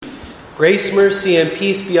Grace, mercy, and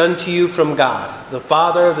peace be unto you from God, the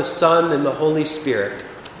Father, the Son, and the Holy Spirit.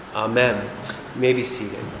 Amen. You may be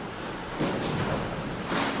seated.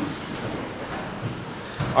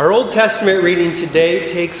 Our Old Testament reading today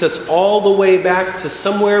takes us all the way back to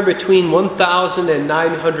somewhere between 1000 and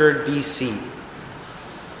 900 BC.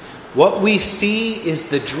 What we see is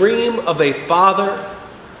the dream of a father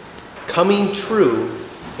coming true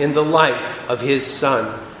in the life of his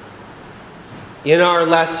son. In our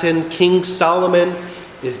lesson, King Solomon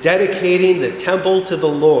is dedicating the temple to the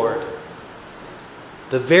Lord,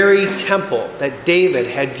 the very temple that David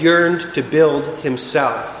had yearned to build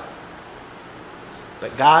himself.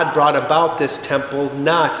 But God brought about this temple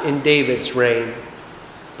not in David's reign,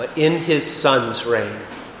 but in his son's reign.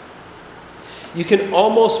 You can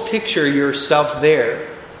almost picture yourself there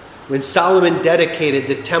when Solomon dedicated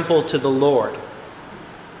the temple to the Lord.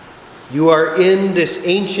 You are in this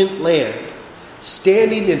ancient land,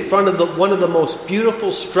 standing in front of one of the most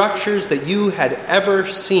beautiful structures that you had ever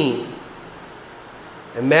seen.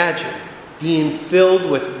 Imagine being filled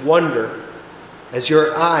with wonder as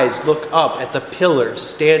your eyes look up at the pillars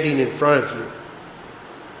standing in front of you.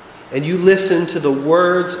 And you listen to the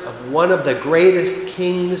words of one of the greatest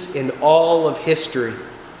kings in all of history.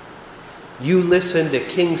 You listen to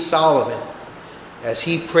King Solomon as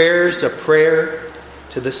he prays a prayer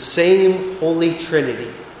to the same Holy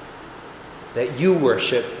Trinity that you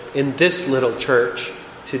worship in this little church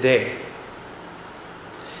today.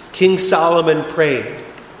 King Solomon prayed,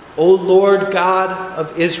 "O Lord God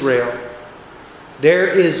of Israel, there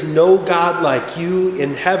is no God like you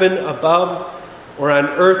in heaven above or on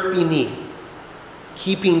earth beneath,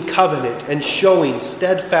 keeping covenant and showing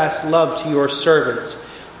steadfast love to your servants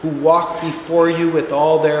who walk before you with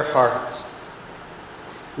all their hearts.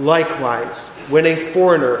 Likewise, when a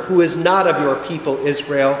foreigner who is not of your people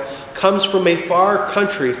Israel comes from a far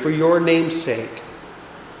country for your name's sake,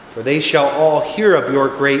 for they shall all hear of your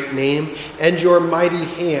great name and your mighty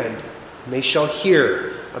hand, and they shall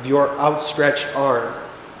hear of your outstretched arm.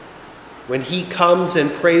 When he comes and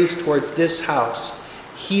prays towards this house,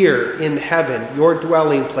 here in heaven, your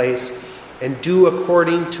dwelling place, and do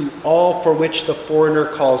according to all for which the foreigner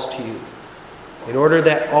calls to you, in order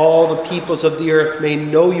that all the peoples of the earth may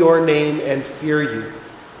know your name and fear you,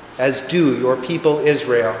 as do your people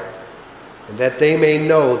Israel, and that they may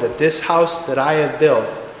know that this house that I have built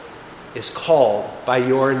is called by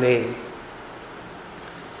your name."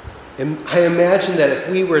 And I imagine that if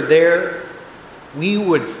we were there, we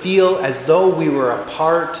would feel as though we were a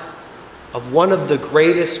part of one of the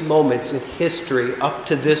greatest moments in history up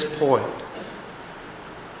to this point.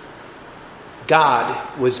 God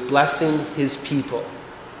was blessing his people.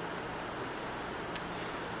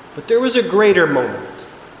 But there was a greater moment.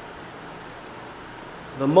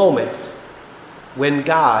 The moment when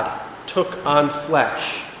God took on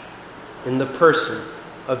flesh in the person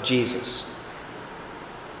of Jesus.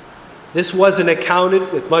 This wasn't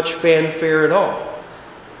accounted with much fanfare at all.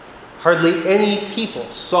 Hardly any people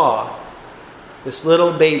saw this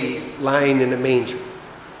little baby lying in a manger.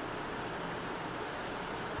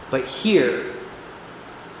 But here,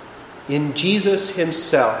 in Jesus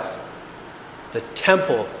himself, the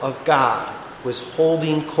temple of God was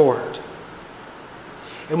holding court.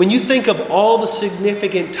 And when you think of all the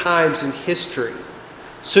significant times in history,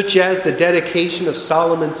 such as the dedication of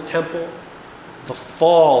Solomon's temple, the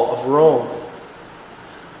fall of Rome,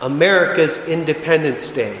 America's Independence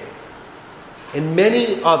Day, and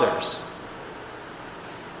many others,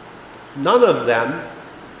 none of them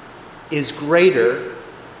is greater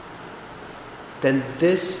than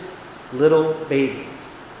this little baby.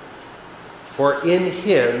 For in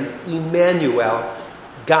him, Emmanuel,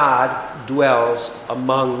 God dwells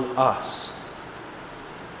among us.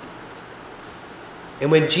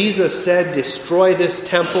 And when Jesus said, "Destroy this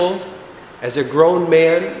temple," as a grown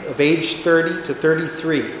man of age 30 to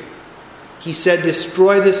 33, he said,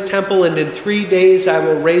 "Destroy this temple, and in 3 days I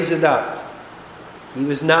will raise it up." He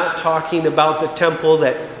was not talking about the temple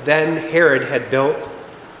that then Herod had built.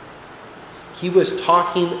 He was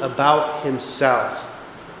talking about himself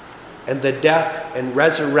and the death and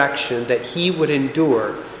resurrection that he would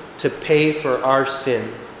endure to pay for our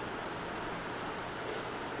sin.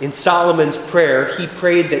 In Solomon's prayer, he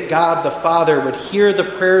prayed that God the Father would hear the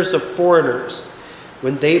prayers of foreigners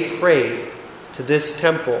when they prayed to this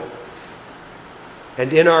temple.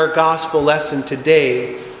 And in our gospel lesson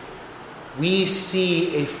today, we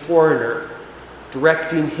see a foreigner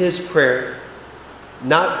directing his prayer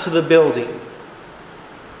not to the building,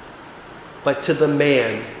 but to the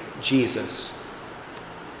man, Jesus.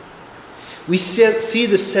 We see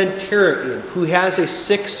the centurion who has a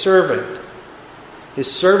sick servant,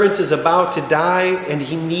 His servant is about to die and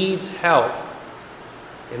he needs help.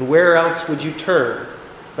 And where else would you turn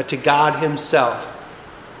but to God himself?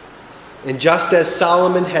 And just as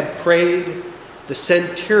Solomon had prayed, the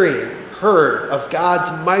centurion heard of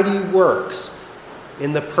God's mighty works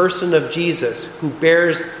in the person of Jesus, who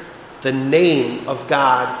bears the name of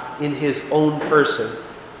God in his own person.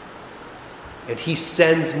 And he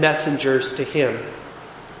sends messengers to him.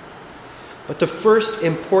 But the first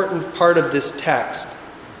important part of this text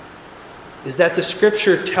is that the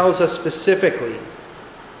scripture tells us specifically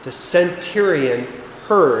the centurion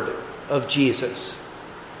heard of Jesus.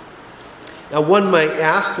 Now one might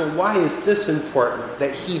ask, well, why is this important,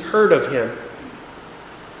 that he heard of him?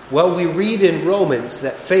 Well, we read in Romans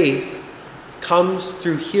that faith comes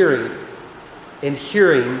through hearing, and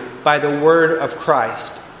hearing by the word of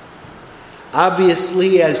Christ.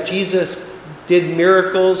 Obviously, as Jesus did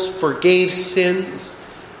miracles, forgave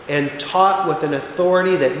sins, and taught with an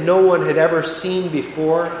authority that no one had ever seen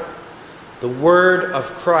before, the word of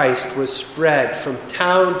Christ was spread from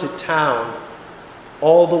town to town,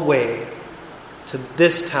 all the way to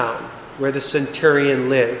this town where the centurion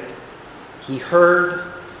lived. He heard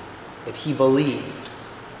and he believed.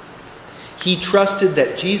 He trusted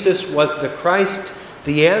that Jesus was the Christ,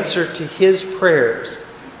 the answer to his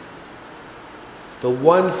prayers, the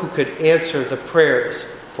one who could answer the prayers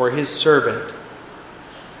for his servant.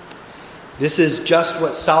 This is just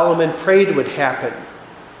what Solomon prayed would happen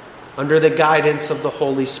under the guidance of the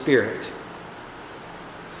Holy Spirit.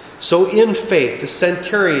 So in faith, the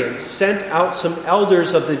centurion sent out some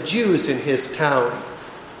elders of the Jews in his town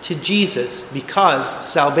to Jesus, because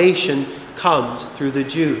salvation comes through the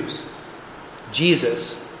Jews.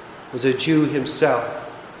 Jesus was a Jew himself.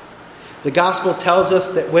 The gospel tells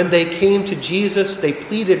us that when they came to Jesus, they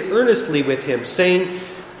pleaded earnestly with him, saying,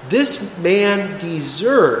 "This man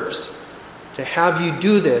deserves to have you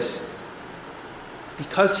do this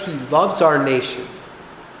because he loves our nation.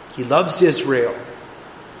 He loves Israel.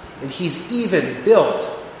 And he's even built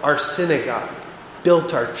our synagogue,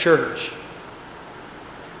 built our church."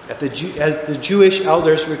 At the Jewish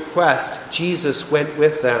elders' request, Jesus went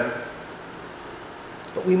with them.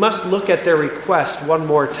 But we must look at their request one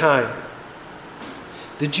more time.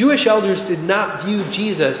 The Jewish elders did not view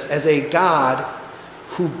Jesus as a God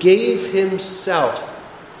who gave himself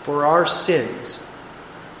for our sins.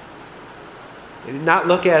 They did not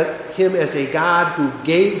look at him as a God who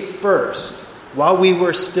gave first while we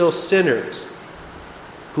were still sinners,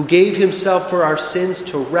 who gave himself for our sins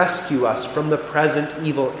to rescue us from the present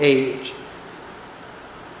evil age.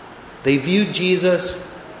 They viewed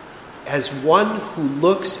Jesus as one who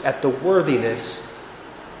looks at the worthiness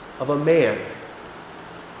of a man.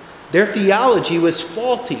 Their theology was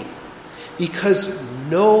faulty because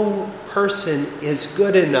no person is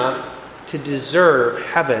good enough to deserve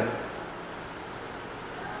heaven.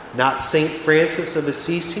 Not St. Francis of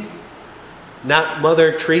Assisi, not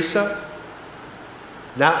Mother Teresa,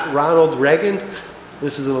 not Ronald Reagan.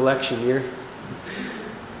 This is an election year.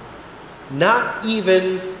 Not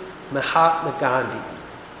even Mahatma Gandhi.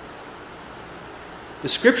 The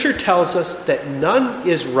scripture tells us that none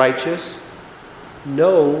is righteous,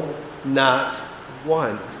 no, not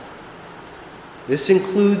one. This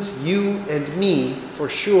includes you and me for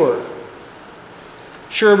sure.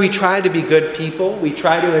 Sure, we try to be good people. We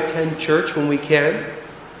try to attend church when we can.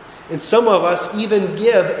 And some of us even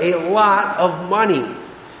give a lot of money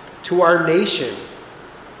to our nation,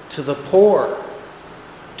 to the poor,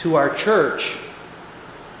 to our church,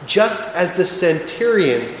 just as the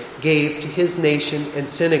centurion gave to his nation and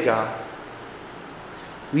synagogue.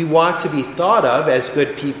 We want to be thought of as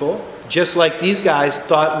good people, just like these guys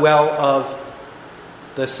thought well of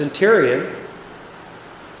the centurion.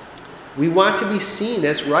 We want to be seen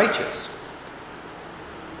as righteous.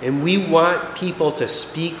 And we want people to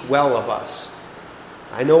speak well of us.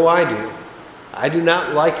 I know I do. I do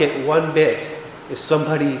not like it one bit if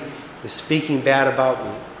somebody is speaking bad about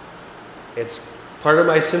me. It's part of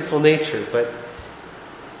my sinful nature, but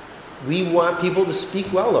we want people to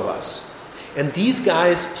speak well of us. And these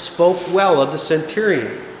guys spoke well of the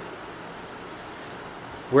centurion.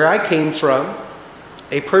 Where I came from,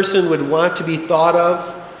 a person would want to be thought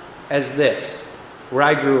of as this, where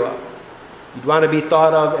I grew up. You'd want to be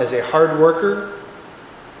thought of as a hard worker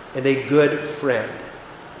and a good friend.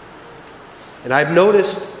 And I've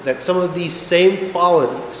noticed that some of these same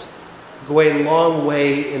qualities go a long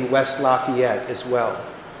way in West Lafayette as well.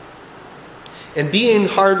 And being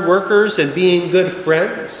hard workers and being good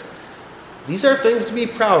friends, these are things to be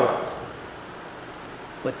proud of.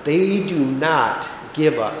 But they do not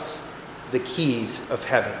give us the keys of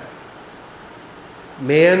heaven.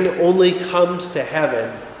 Man only comes to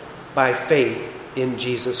heaven by faith in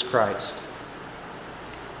Jesus Christ.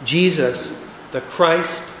 Jesus, the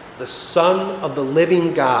Christ, the Son of the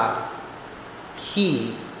living God,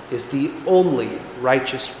 he is the only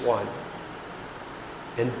righteous one.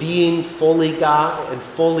 And being fully God and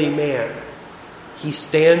fully man, he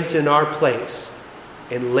stands in our place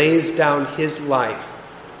and lays down his life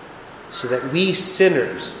so that we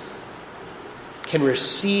sinners can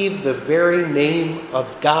receive the very name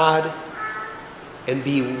of God and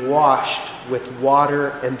be washed with water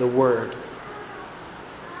and the Word.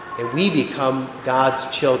 And we become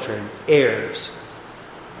God's children, heirs.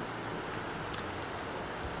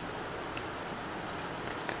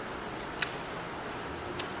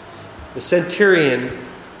 The centurion,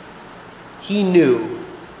 he knew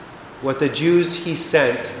what the Jews he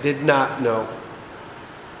sent did not know.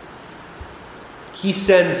 He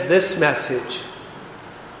sends this message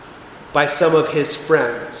by some of his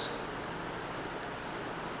friends.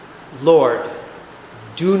 Lord,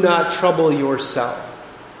 do not trouble yourself,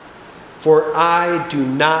 for I do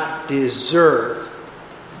not deserve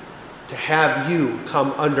to have you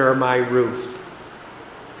come under my roof.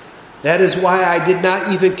 That is why I did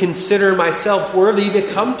not even consider myself worthy to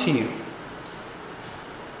come to you.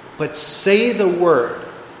 But say the word,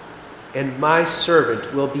 and my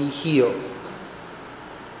servant will be healed.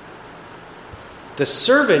 The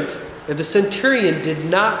centurion did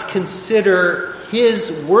not consider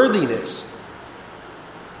his worthiness,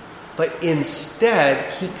 but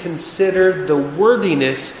instead he considered the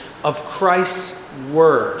worthiness of Christ's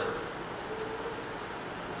word.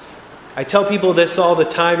 I tell people this all the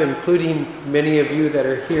time, including many of you that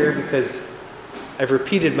are here, because I've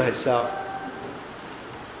repeated myself.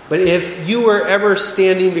 But if you were ever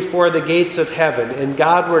standing before the gates of heaven and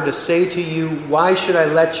God were to say to you, why should I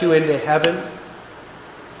let you into heaven?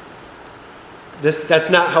 That's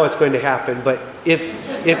not how it's going to happen, but if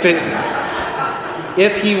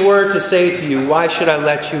he were to say to you, why should I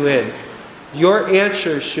let you in? Your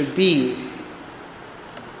answer should be,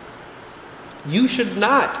 you should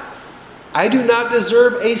not. I do not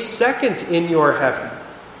deserve a second in your heaven.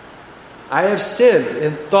 I have sinned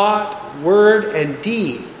in thought, word, and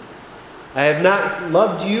deed. I have not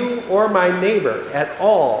loved you or my neighbor at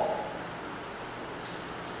all.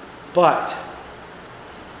 But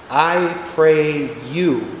I pray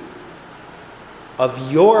you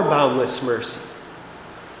of your boundless mercy,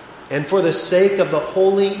 and for the sake of the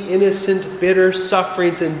holy, innocent, bitter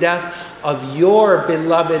sufferings and death of your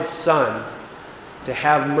beloved Son, to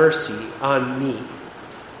have mercy on me,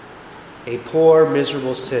 a poor,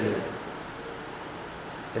 miserable sinner.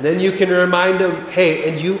 And then you can remind him, hey,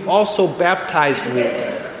 and you also baptized me.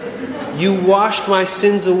 You washed my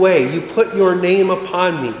sins away. You put your name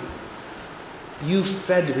upon me. You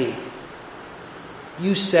fed me.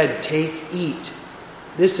 You said, take, eat.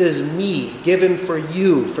 This is me given for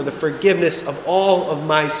you for the forgiveness of all of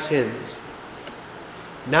my sins.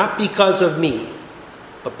 Not because of me,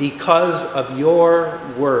 but because of your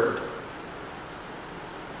word.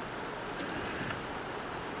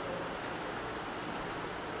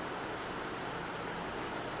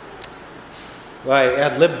 Well, I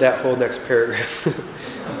ad-libbed that whole next paragraph.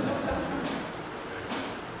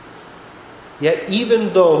 Yet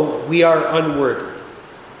even though we are unworthy,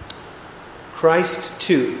 Christ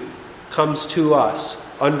too comes to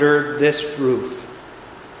us under this roof.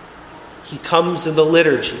 He comes in the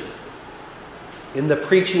liturgy, in the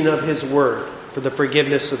preaching of his word for the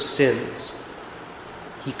forgiveness of sins.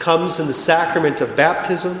 He comes in the sacrament of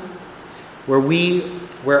baptism,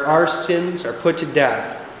 where our sins are put to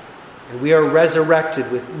death, and we are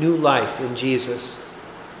resurrected with new life in Jesus.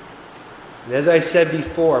 And as I said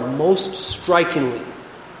before, most strikingly,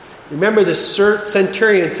 remember the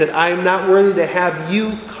centurion said, I am not worthy to have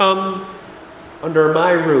you come under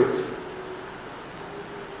my roof.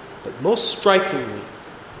 But most strikingly,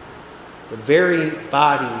 the very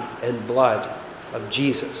body and blood of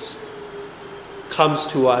Jesus comes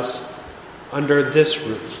to us under this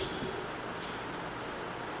roof.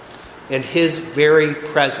 And his very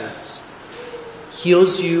presence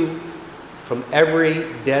heals you from every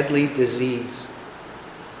deadly disease.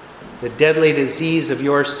 The deadly disease of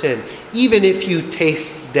your sin. Even if you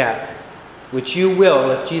taste death, which you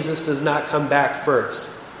will if Jesus does not come back first,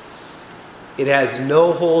 it has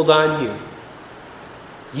no hold on you.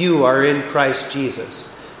 You are in Christ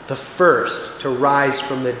Jesus, the first to rise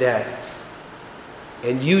from the dead.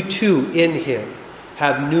 And you too, in him,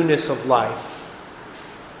 have newness of life,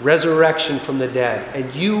 resurrection from the dead.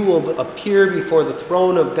 And you will appear before the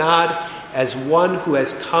throne of God as one who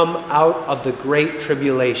has come out of the great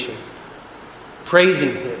tribulation,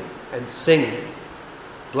 praising him and singing,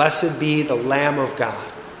 Blessed be the Lamb of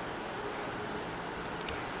God.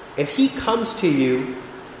 And he comes to you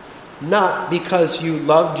not because you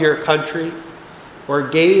loved your country or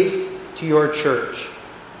gave to your church,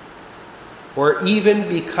 or even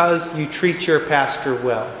because you treat your pastor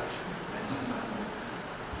well.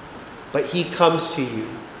 But he comes to you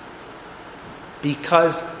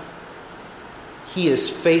because he is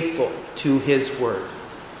faithful to his word.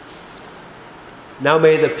 Now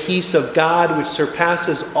may the peace of God, which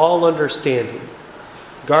surpasses all understanding,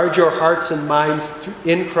 guard your hearts and minds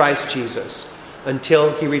in Christ Jesus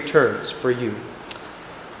until he returns for you.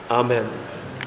 Amen.